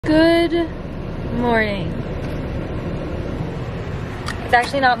Good morning. It's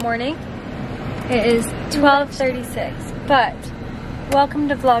actually not morning. It is 12:36, but welcome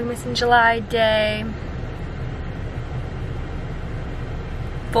to Vlogmas in July, day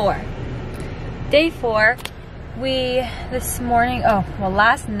 4. Day 4. This morning,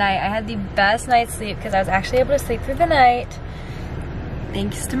 last night, I had the best night's sleep because I was actually able to sleep through the night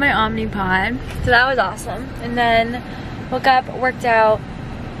thanks to my Omnipod. So that was awesome. And then woke up, worked out.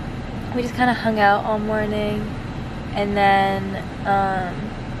 We just kind of hung out all morning, and then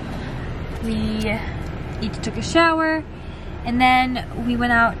we each took a shower, and then we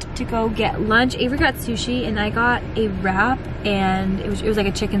went out to go get lunch. Avery got sushi, and I got a wrap, and it was like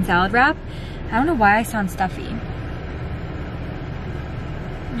a chicken salad wrap. I don't know why I sound stuffy.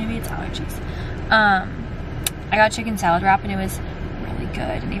 Maybe it's allergies. I got chicken salad wrap, and it was really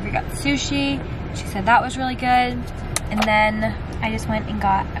good. And Avery got sushi. She said that was really good. And then I just went and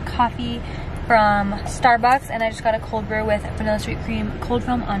got a coffee from Starbucks, and I just got a cold brew with vanilla sweet cream cold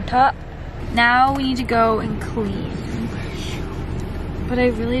foam on top. Now we need to go and clean, but I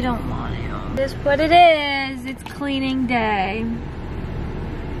really don't want to. This is what it is. It's cleaning day.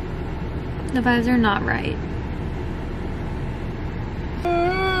 The vibes are not right.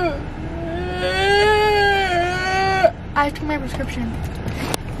 I took my prescription.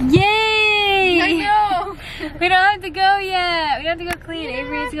 Yay! I know! We don't have to go yet. We don't have to go clean.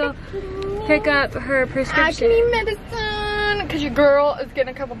 Avery needs to go pick up her prescription. Acne medicine, because your girl is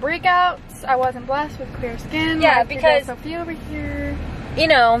getting a couple breakouts. I wasn't blessed with clear skin. Yeah, like because Sophie over here. You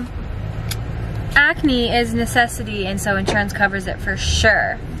know, acne is a necessity, and so insurance covers it for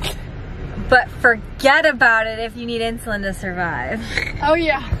sure. But forget about it if you need insulin to survive. Oh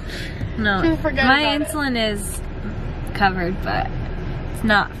yeah. No, my insulin is covered, but it's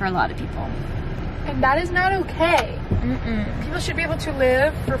not for a lot of people. And that is not okay. People should be able to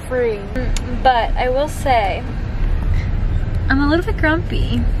live for free. But I will say, I'm a little bit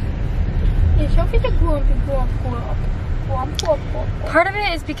grumpy. Part of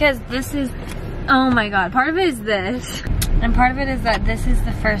it is because this is, oh my god, part of it is this. And part of it is that this is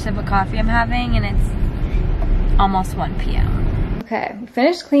the first sip of coffee I'm having, and it's almost 1 p.m. Okay,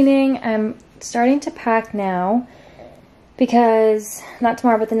 finished cleaning. I'm starting to pack now because, not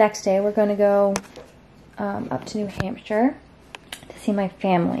tomorrow, but the next day, we're going to go up to New Hampshire to see my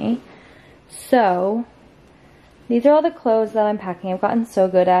family. So, these are all the clothes that I'm packing. I've gotten so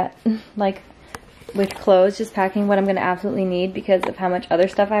good at, like, with clothes, just packing what I'm going to absolutely need because of how much other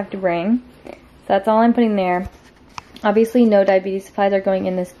stuff I have to bring. So that's all I'm putting there. Obviously, no diabetes supplies are going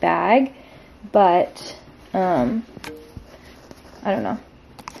in this bag, but, I don't know.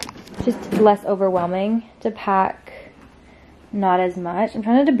 It's just less overwhelming to pack. Not as much. I'm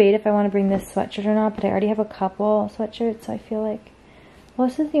trying to debate if I want to bring this sweatshirt or not, but I already have a couple sweatshirts, so I feel like, well,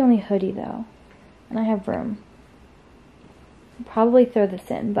 this is the only hoodie though, and I have room. I'll probably throw this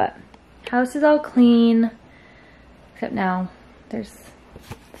in, but house is all clean, except now there's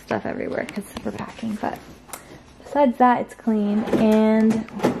stuff everywhere because we're packing, but besides that, it's clean, and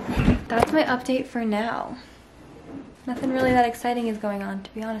that's my update for now. Nothing really that exciting is going on,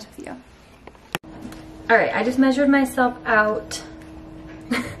 to be honest with you. Alright, I just measured myself out.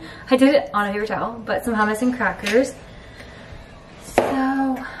 I did it on a paper towel, but some hummus and crackers. So,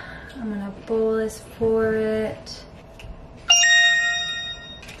 I'm gonna bowl this for it.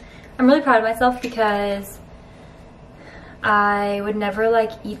 I'm really proud of myself because I would never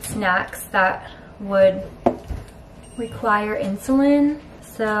like eat snacks that would require insulin.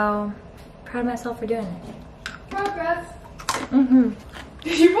 So, proud of myself for doing it. Progress. Mm-hmm.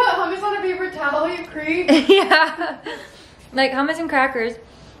 Did you put hummus on a paper towel, you creep? Yeah. Like, hummus and crackers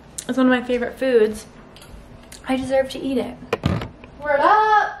is one of my favorite foods. I deserve to eat it. Word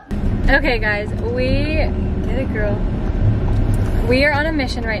up! Okay, guys, get it, girl. We are on a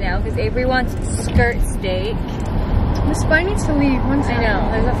mission right now because Avery wants skirt steak. This fly needs to leave. One second. I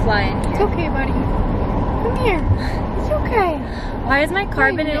know, there's a fly in here. It's okay, buddy. Come here. It's okay. Why is my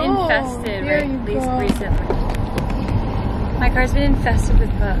car been infested recently? My car's been infested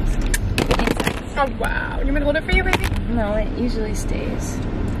with bugs. Insects. Oh, wow. You want me to hold it for you, baby? No, it usually stays.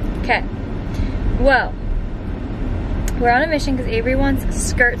 Okay. Well, we're on a mission because Avery wants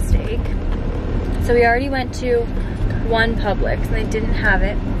skirt steak. So we already went to one Publix and they didn't have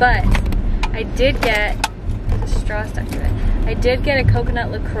it. But I did get, there's a straw stuck to it. I did get a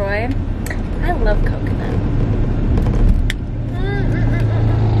coconut LaCroix. I love coconut.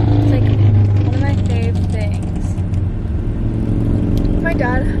 It's like one of my favorite things. My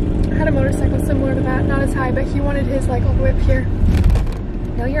dad had a motorcycle similar to that, not as high, but he wanted his like all the way up here.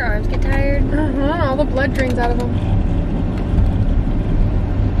 Don't your arms get tired? All the blood drains out of them.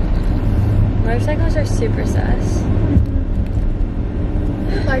 Motorcycles are super sus.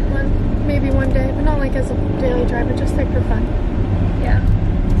 I'd like one, maybe one day, but not like as a daily driver, just like for fun. Yeah.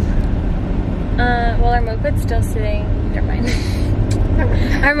 Well, our moped's still sitting. Never mind.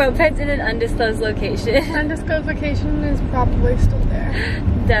 Our moped's in an undisclosed location. Undisclosed location is probably still there.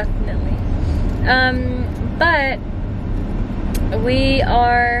 Definitely. But we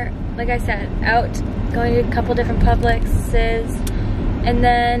are, like I said, out going to a couple different Publixes, and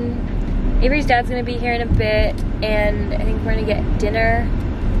then Avery's dad's gonna be here in a bit, and I think we're gonna get dinner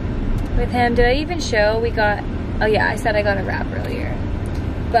with him. Did I even show we got? Oh yeah, I said I got a wrap earlier,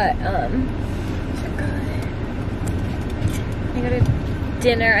 but I got a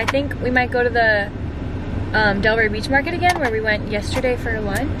dinner. I think we might go to the Delray Beach Market again, where we went yesterday for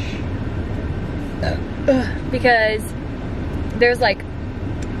lunch, because there's like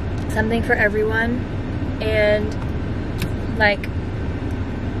something for everyone, and like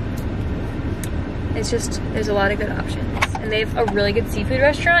it's just, there's a lot of good options, and they have a really good seafood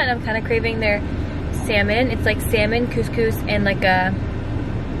restaurant, and I'm kind of craving their salmon. It's like salmon, couscous, and like a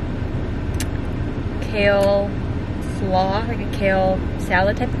kale slaw, like a kale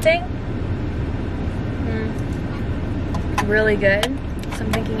salad type of thing. Really good. So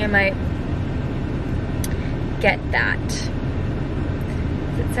I'm thinking I might get that.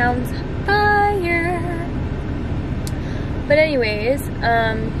 It sounds fire. But anyways,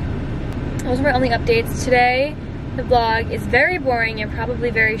 those were my only updates today. The vlog is very boring and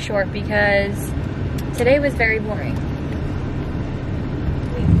probably very short because today was very boring.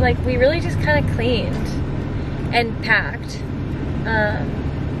 We really just kind of cleaned and packed.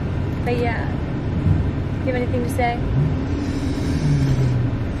 But yeah. Do you have anything to say?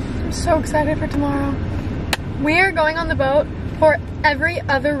 I'm so excited for tomorrow. We are going on the boat for every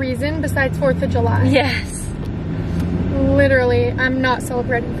other reason besides 4th of July. Yes. Literally, I'm not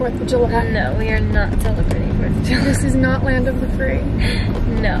celebrating 4th of July. No, we are not celebrating 4th of July. This is not land of the free.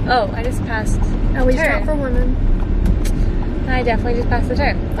 No. Oh, I just passed. At least not for women. I definitely just passed the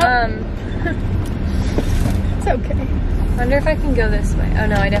turn. Oh. It's okay. Wonder if I can go this way. Oh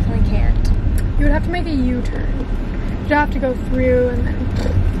no, I definitely can't. You would have to make a U-turn. You'd have to go through and then...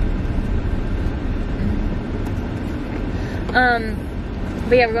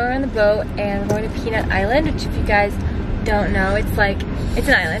 But yeah, we're going on the boat and we're going to Peanut Island, which if you guys don't know, it's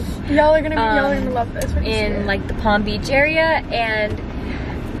an island. Y'all are gonna love this. In like the Palm Beach area, and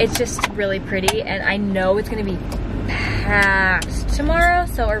it's just really pretty, and I know it's gonna be packed tomorrow.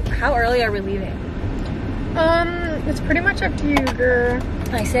 So how early are we leaving? It's pretty much up to you, girl.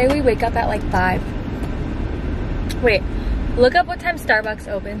 I say we wake up at like 5. Wait, look up what time Starbucks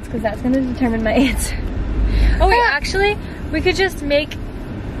opens, because that's gonna determine my answer. Oh wait, actually, we could just make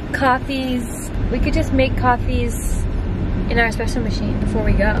coffees. We could just make coffees in our espresso machine before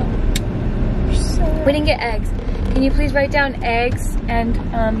we go. We didn't get eggs. Can you please write down eggs and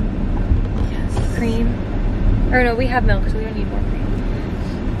yes, cream? Or no, we have milk, so we don't need more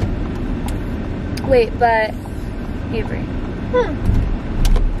cream. Wait, but Avery,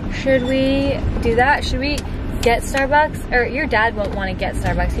 should we do that? Should we get Starbucks? Or your dad won't want to get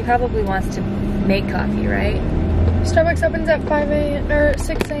Starbucks. He probably wants to make coffee, right? Starbucks opens at 5 a.m. or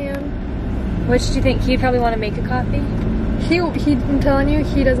 6 a.m. Which do you think? He'd probably want to make a coffee? I'm telling you,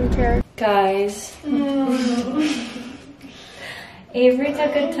 he doesn't care. Guys. Avery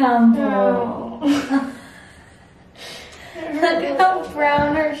took a tumble. No. Look how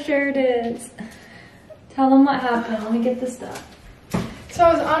brown her shirt is. Tell them what happened. Let me get the stuff. So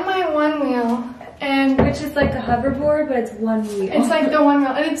I was on my one wheel, and which is like a hoverboard, but it's one wheel. It's like the one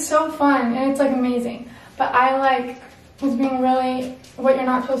wheel, and it's so fun, and it's like amazing. But I was being really what you're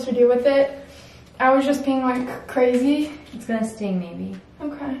not supposed to do with it. I was just being like crazy. It's gonna sting maybe.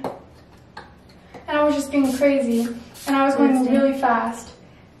 Okay. And I was just being crazy, and I was going really fast.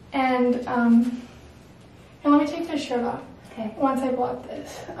 And here, let me take this shirt off. Okay. Once I block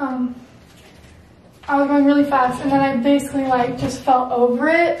this. I was going really fast, and then I basically just fell over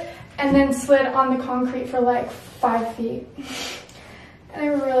it, and then slid on the concrete for 5 feet. And I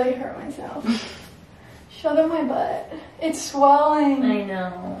really hurt myself. Show them my butt. It's swelling. I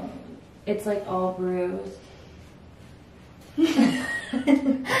know. It's all bruised.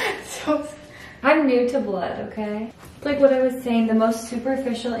 So I'm new to blood, okay? It's like what I was saying, the most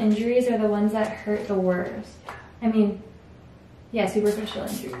superficial injuries are the ones that hurt the worst. I mean, yeah, superficial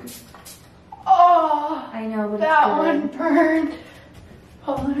injuries. Oh, I know, but that it's one burned.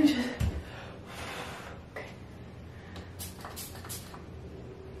 Oh, let me just... Okay.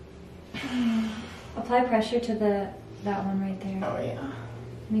 Apply pressure to that one right there. Oh, yeah.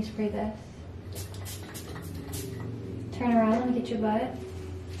 Let me spray this. Turn around and get your butt.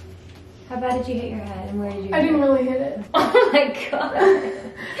 How bad did you hit your head and where did you I didn't really hit it. Oh my god.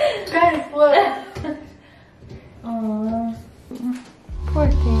 Guys, look.